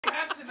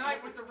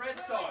tonight with the red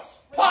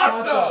sauce.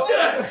 Pasta!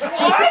 Yes!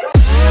 What?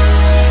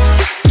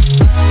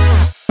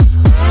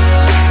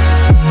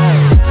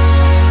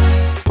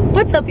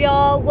 What's up,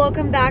 y'all?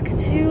 Welcome back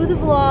to the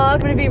vlog. I'm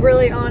gonna be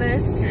really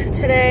honest.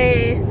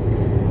 Today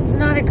is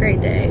not a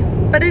great day,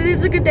 but it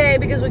is a good day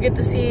because we get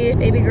to see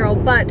baby girl.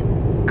 But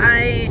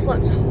I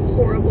slept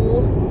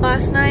horrible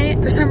last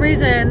night. For some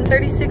reason,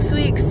 36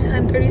 weeks.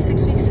 I'm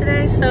 36 weeks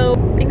today, so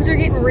things are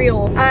getting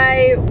real.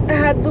 I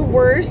had the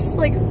worst,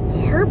 like,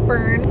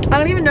 heartburn. I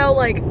don't even know,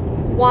 like,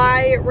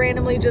 why it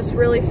randomly just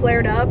really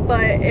flared up,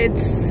 but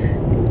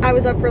I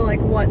was up for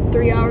like, what,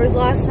 3 hours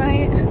last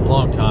night? A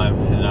long time,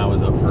 and I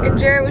was up for... And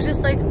Jarrett was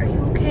just like, are you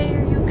okay?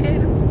 Are you okay?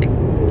 And I was like,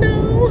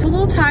 no. I'm a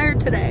little tired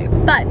today.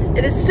 But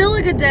it is still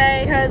a good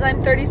day because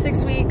I'm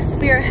 36 weeks.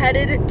 We are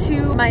headed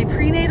to my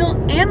prenatal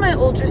and my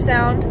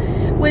ultrasound,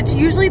 which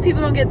usually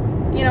people don't get,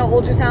 you know,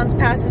 ultrasounds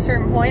past a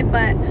certain point,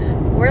 but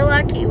we're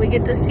lucky. We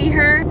get to see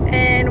her,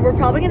 and we're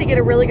probably gonna get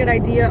a really good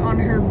idea on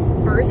her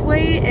birth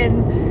weight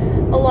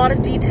and a lot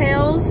of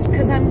details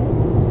because I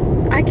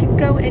could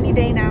go any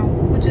day now,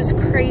 which is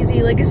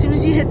crazy. Like, as soon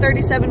as you hit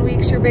 37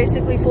 weeks, you're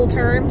basically full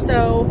term.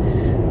 So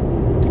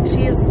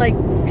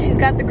she's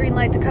got the green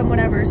light to come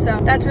whenever. So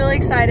that's really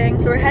exciting.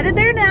 So we're headed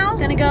there now.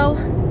 Gonna go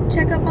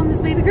check up on this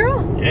baby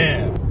girl.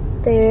 Yeah.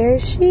 There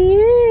she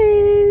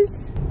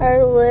is,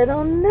 our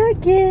little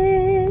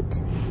nugget.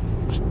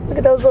 Look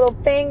at those little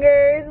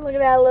fingers. Look at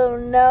that little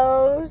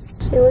nose.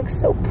 She looks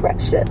so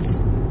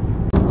precious.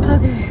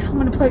 Okay, I'm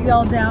gonna put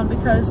y'all down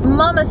because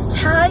mama's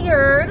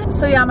tired.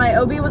 So yeah, my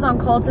OB was on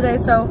call today,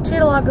 so she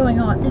had a lot going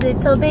on.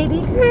 Little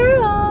baby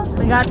girl.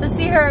 We got to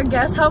see her.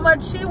 Guess how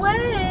much she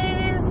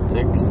weighs?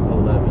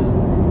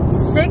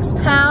 6'11". 6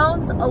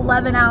 pounds,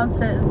 11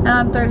 ounces, and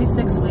I'm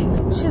 36 weeks.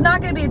 She's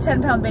not gonna be a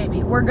 10-pound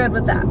baby. We're good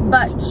with that,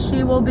 but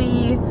she will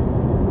be,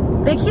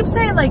 they keep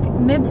saying like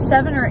mid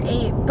 7 or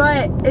 8,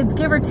 but it's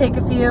give or take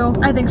a few.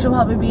 I think she'll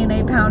probably be an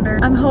 8-pounder.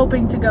 I'm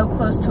hoping to go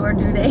close to her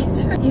due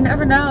date. You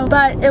never know.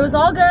 But it was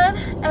all good.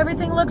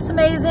 Everything looks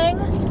amazing.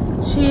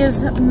 She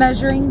is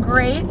measuring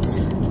great.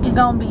 You're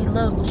gonna be a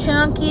little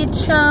chunky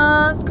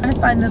chunk. I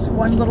find this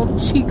one little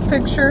cheek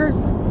picture.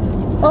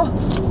 Oh,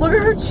 look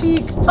at her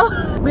cheek.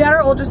 Oh. We had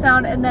our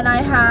ultrasound, and then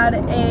I had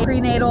a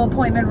prenatal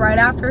appointment right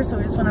after, so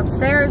we just went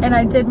upstairs and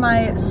I did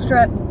my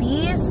strep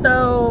B.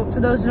 So for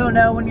those who don't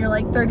know, when you're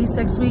like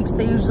 36 weeks,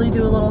 they usually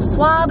do a little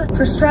swab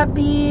for strep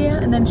B.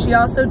 And then she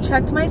also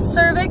checked my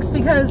cervix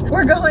because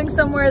we're going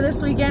somewhere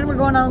this weekend. We're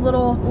going on a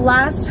little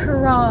last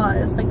hurrah,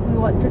 is like we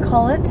want to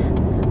call it.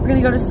 We're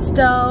gonna go to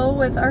Stowe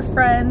with our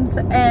friends,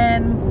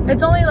 and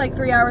it's only like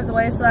 3 hours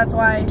away, so that's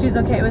why she's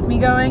okay with me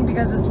going,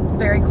 because it's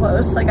very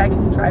close. Like, I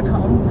can drive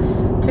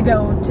home to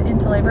go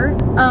into labor,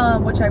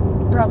 which I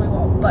probably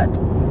won't, but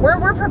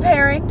we're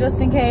preparing just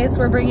in case.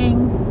 We're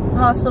bringing a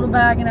hospital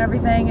bag and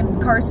everything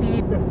and car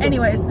seat.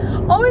 Anyways,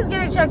 always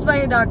get it checked by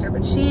your doctor,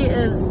 but she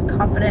is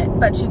confident.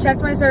 But she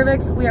checked my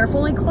cervix. We are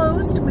fully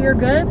closed. We are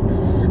good,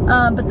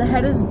 but the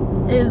head is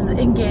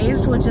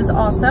engaged, which is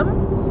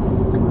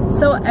awesome.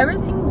 So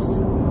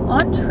everything's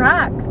on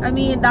track. I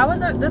mean,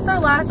 this is our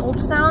last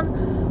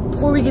ultrasound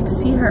before we get to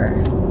see her,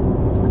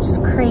 which is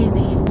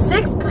crazy.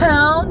 6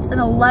 pounds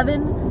and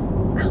 11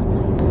 ounces.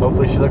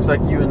 Hopefully she looks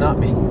like you and not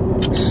me.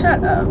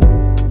 Shut up.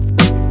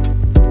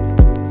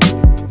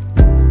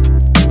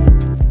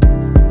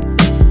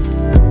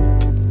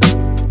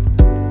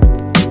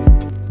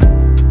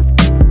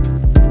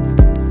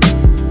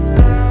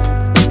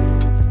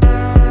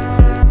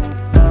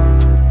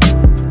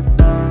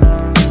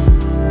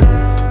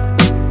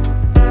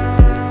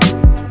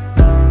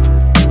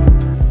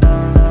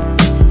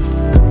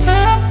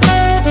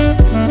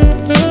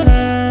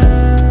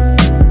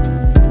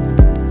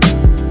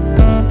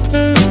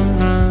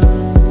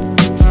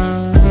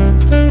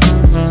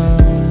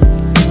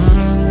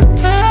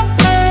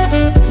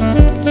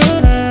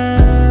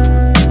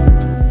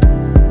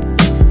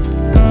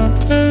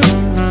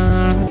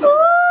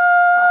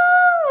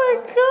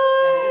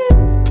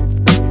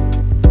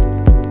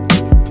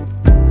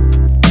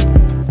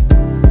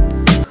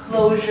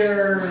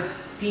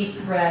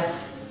 Deep breath.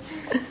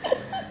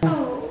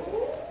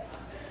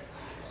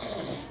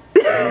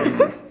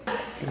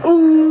 Oh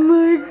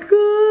my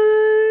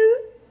god.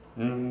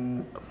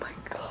 Oh my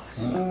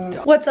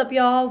god. What's up,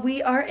 y'all?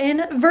 We are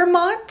in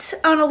Vermont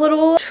on a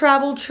little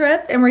travel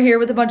trip, and we're here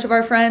with a bunch of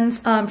our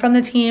friends from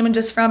the team and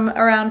just from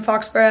around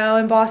Foxborough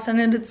and Boston,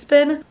 and it's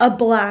been a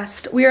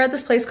blast. We are at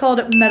this place called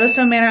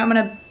Meadowstone Manor. I'm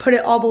gonna put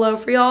it all below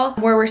for y'all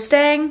where we're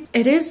staying.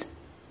 It is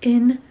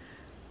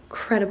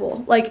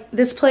incredible. Like,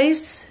 this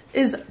place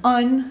is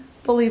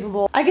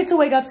unbelievable. I get to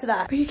wake up to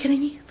that. Are you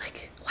kidding me?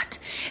 Like, what?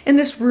 And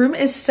this room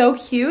is so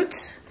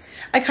cute.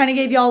 I kind of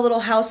gave y'all a little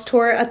house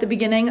tour at the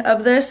beginning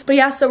of this. But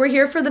yeah, so we're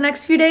here for the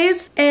next few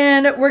days,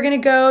 and we're gonna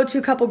go to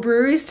a couple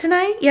breweries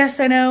tonight. Yes,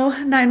 I know,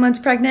 9 months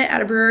pregnant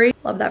at a brewery.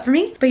 Love that for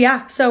me. But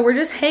yeah, so we're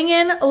just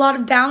hanging, a lot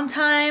of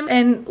downtime,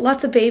 and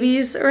lots of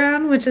babies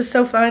around, which is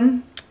so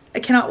fun. I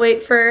cannot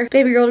wait for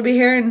baby girl to be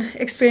here and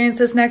experience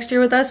this next year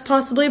with us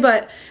possibly,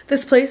 but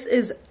this place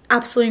is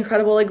absolutely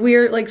incredible. Like we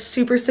are like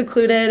super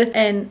secluded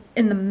and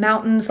in the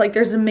mountains. Like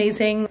there's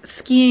amazing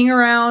skiing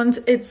around.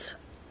 It's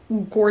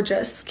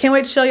gorgeous. Can't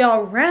wait to show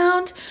y'all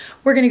around.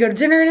 We're gonna go to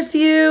dinner in a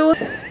few.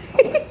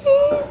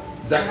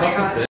 Is that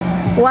custom fit?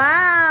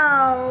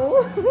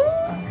 Wow.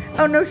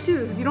 Oh, no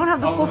shoes. You don't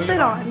have the full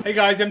fit on. Hey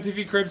guys,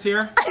 MTV Cribs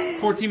here.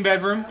 14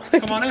 bedroom.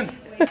 Come on in.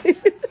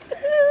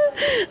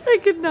 I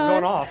could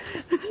not. Going off.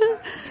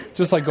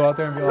 Just like go out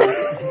there and be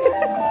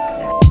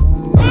like.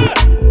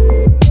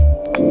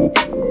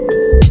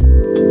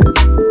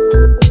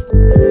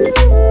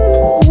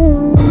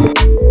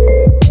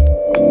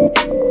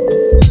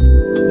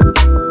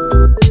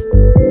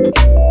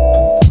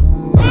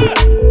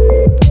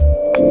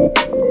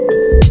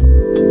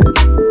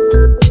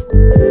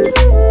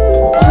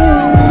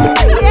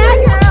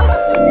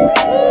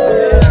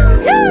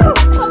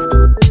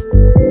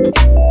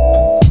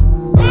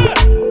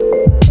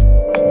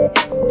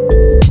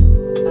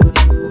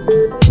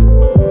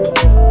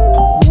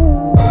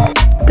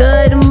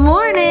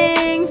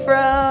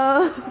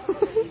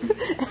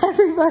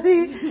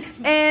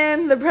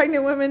 And the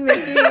pregnant women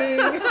making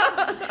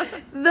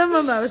the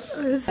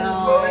mimosas. Oh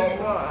my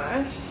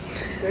gosh.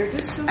 They're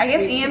just so I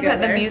guess Ian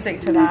put the music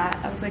to that.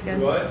 I was like,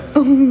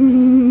 What?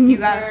 You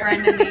got a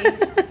friend in me.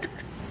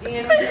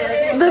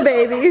 The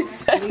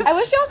babies. I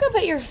wish y'all could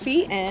put your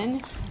feet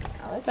in.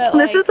 But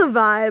this is a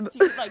vibe.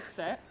 You could like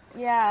sit.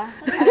 Yeah.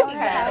 I don't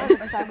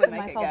know. I would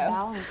make it go.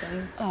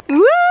 Balancing.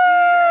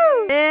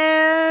 Woo!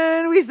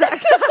 And we suck.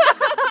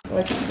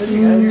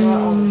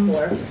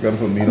 Gotta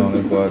put meat on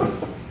it, but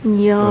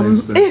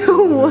yum.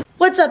 Ew.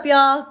 What's up,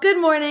 y'all? Good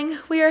morning.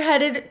 We are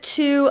headed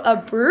to a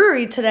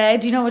brewery today.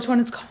 Do you know which one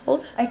it's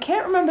called? I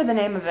can't remember the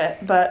name of it,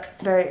 but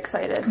very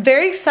excited.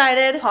 Very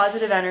excited.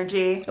 Positive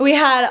energy. We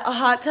had a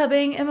hot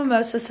tubbing and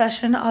mimosa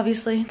session,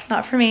 obviously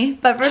not for me,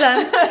 but for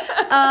them.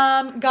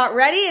 Got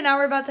ready and now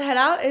we're about to head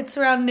out. It's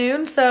around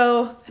noon,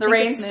 so the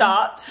rain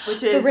stopped,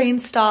 which is the rain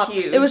stopped.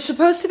 huge. It was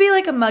supposed to be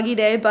like a muggy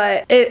day,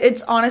 but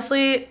it's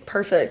honestly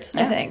perfect.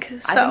 Yeah. I think. So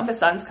I think the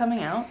sun's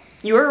coming out.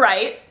 You were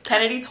right.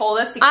 Kennedy told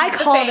us to keep I the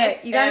called faith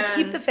it. You gotta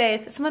keep the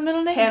faith. It's my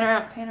middle name. Pan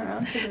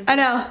around. I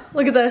know.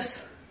 Look at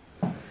this.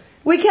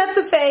 We kept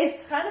the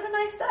faith. Kind of a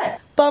nice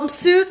set. Bump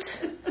suit,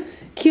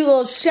 cute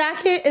little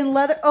jacket and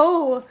leather.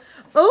 Oh,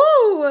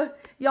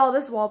 y'all,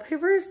 this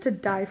wallpaper is to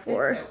die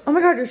for. Oh my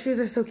god, your shoes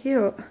are so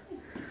cute.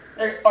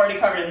 They're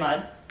already covered in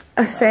mud.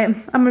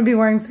 Same. I'm gonna be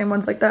wearing the same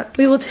ones like that.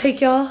 We will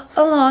take y'all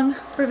along.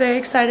 We're very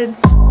excited.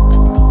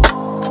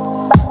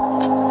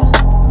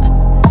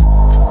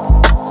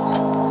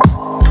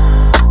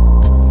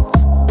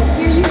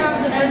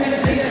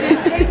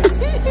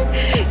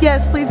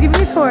 Yes, please give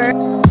me a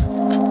tour.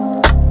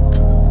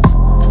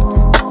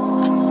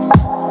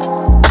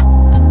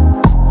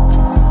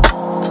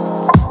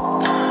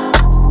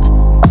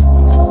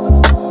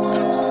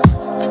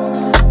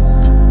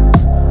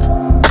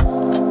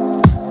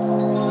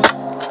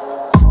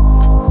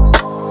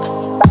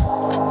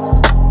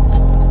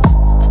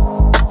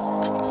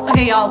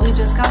 Okay, y'all, we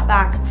just got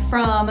back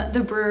from the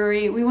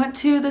brewery. We went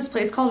to this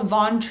place called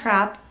Von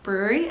Trapp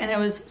Brewery and it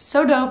was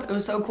so dope. It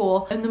was so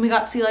cool. And then we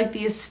got to see like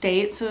the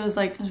estate. So it was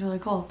really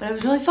cool, but it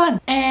was really fun.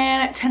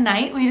 And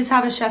tonight we just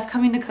have a chef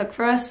coming to cook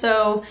for us.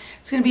 So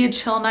it's gonna be a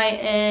chill night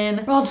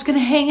and we're all just gonna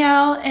hang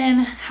out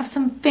and have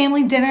some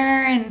family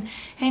dinner and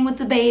hang with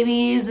the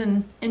babies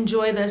and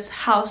enjoy this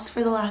house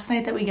for the last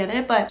night that we get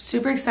it. But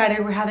super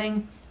excited. We're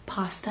having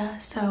pasta.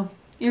 So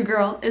your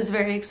girl is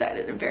very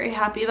excited and very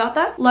happy about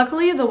that.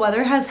 Luckily, the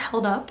weather has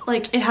held up.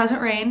 Like, it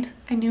hasn't rained.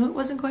 I knew it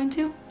wasn't going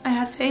to. I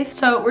had faith.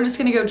 So we're just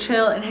gonna go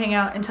chill and hang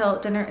out until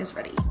dinner is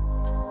ready.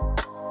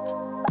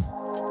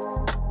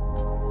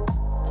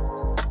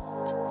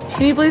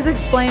 Can you please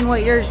explain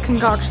what your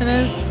concoction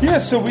is? Yeah,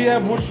 so we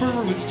have Woodford.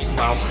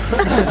 Wow.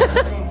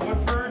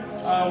 Woodford.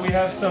 We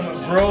have some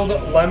grilled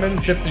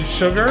lemons dipped in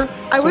sugar.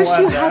 I So wish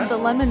we'll you add had that. the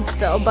lemon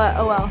still, but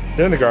oh well.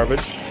 They're in the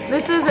garbage.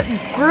 This is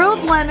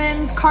grilled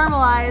lemons,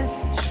 caramelized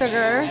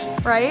sugar,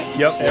 right?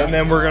 Yep. And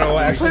then we're gonna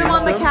actually Put them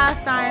on the mix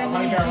cast iron.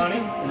 Honey bear honey.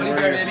 Honey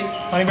bear, baby.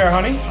 Honey bear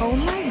honey. Oh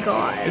my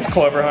god. It's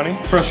clover honey.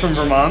 Fresh from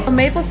Vermont.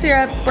 Maple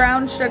syrup,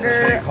 brown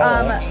sugar,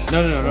 No, not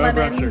brown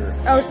lemons.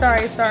 sugar. Oh,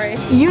 sorry.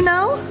 You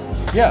know?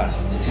 Yeah.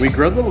 We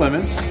grilled the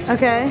lemons,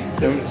 Okay.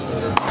 then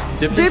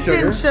dipped Dipped in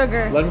in sugar,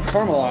 sugar. let them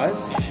caramelize.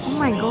 Oh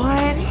my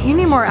god. You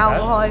need more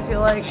alcohol, I feel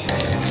like.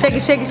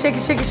 Shake it. Shake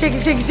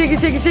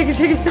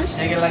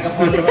it like a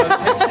fun little I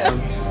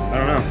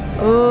don't know.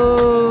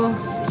 Ooh.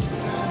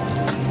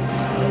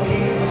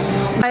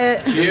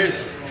 Cheers.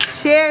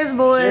 Cheers,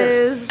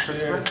 boys.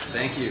 Cheers.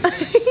 Thank you.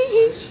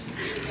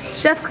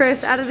 Chef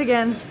Chris, at it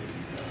again.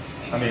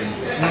 I mean,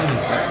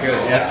 That's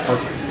good. Yeah, that's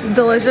perfect.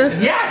 Delicious.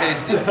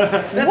 yes. Shake.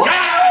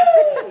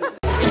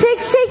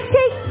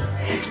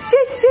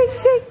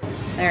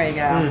 There you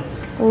go.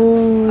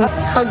 Ooh.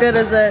 How good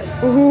is it?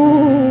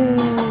 Ooh.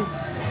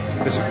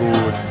 It's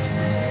good.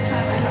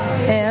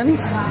 And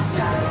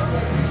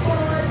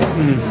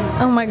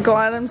oh my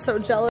god, I'm so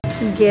jealous.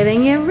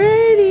 Getting it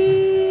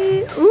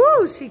ready.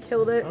 Ooh, She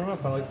killed it. I don't know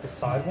if I like the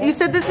side one. You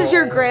said this is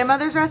your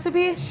grandmother's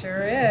recipe?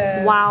 Sure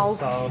is. Wow.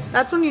 Sauce.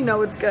 That's when you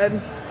know it's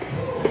good.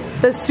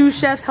 The sous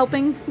chef's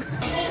helping.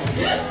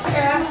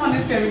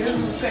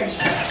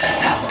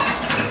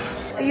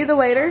 Are you the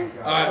waiter?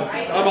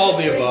 I'm all of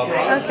the above.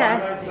 Okay.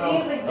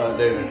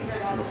 David.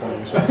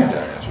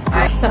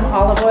 Some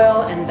olive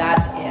oil, and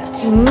that's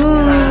it. Enjoy.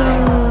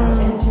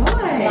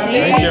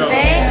 Thank you.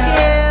 Thank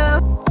you.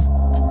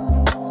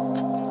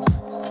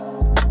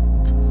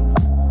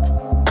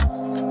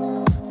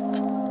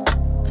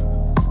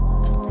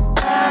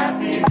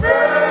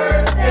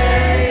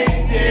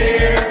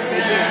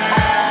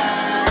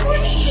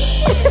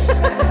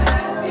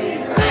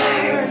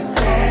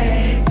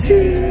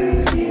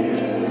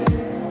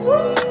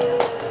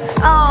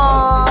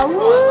 Aww,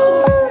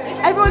 woo!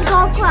 Everyone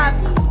golf clap.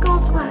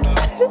 Golf clap.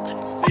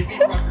 They beat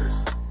Rutgers.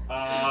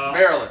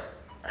 Maryland.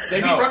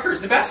 They beat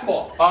Rutgers in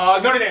basketball.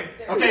 Notre Dame.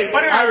 Okay,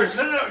 Fighting Irish.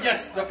 No.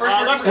 Yes, the first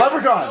one.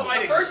 Leprechaun.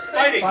 The first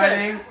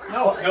fighting.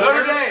 No,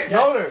 Notre Dame.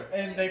 Notre.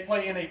 And they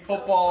play in a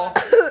football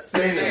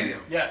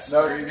stadium. Yes.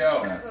 There you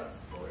go.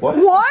 What?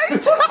 Hey,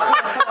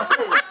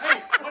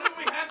 what do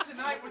we have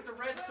tonight with the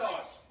red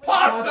sauce?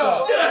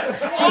 Pasta.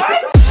 Yes.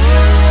 What?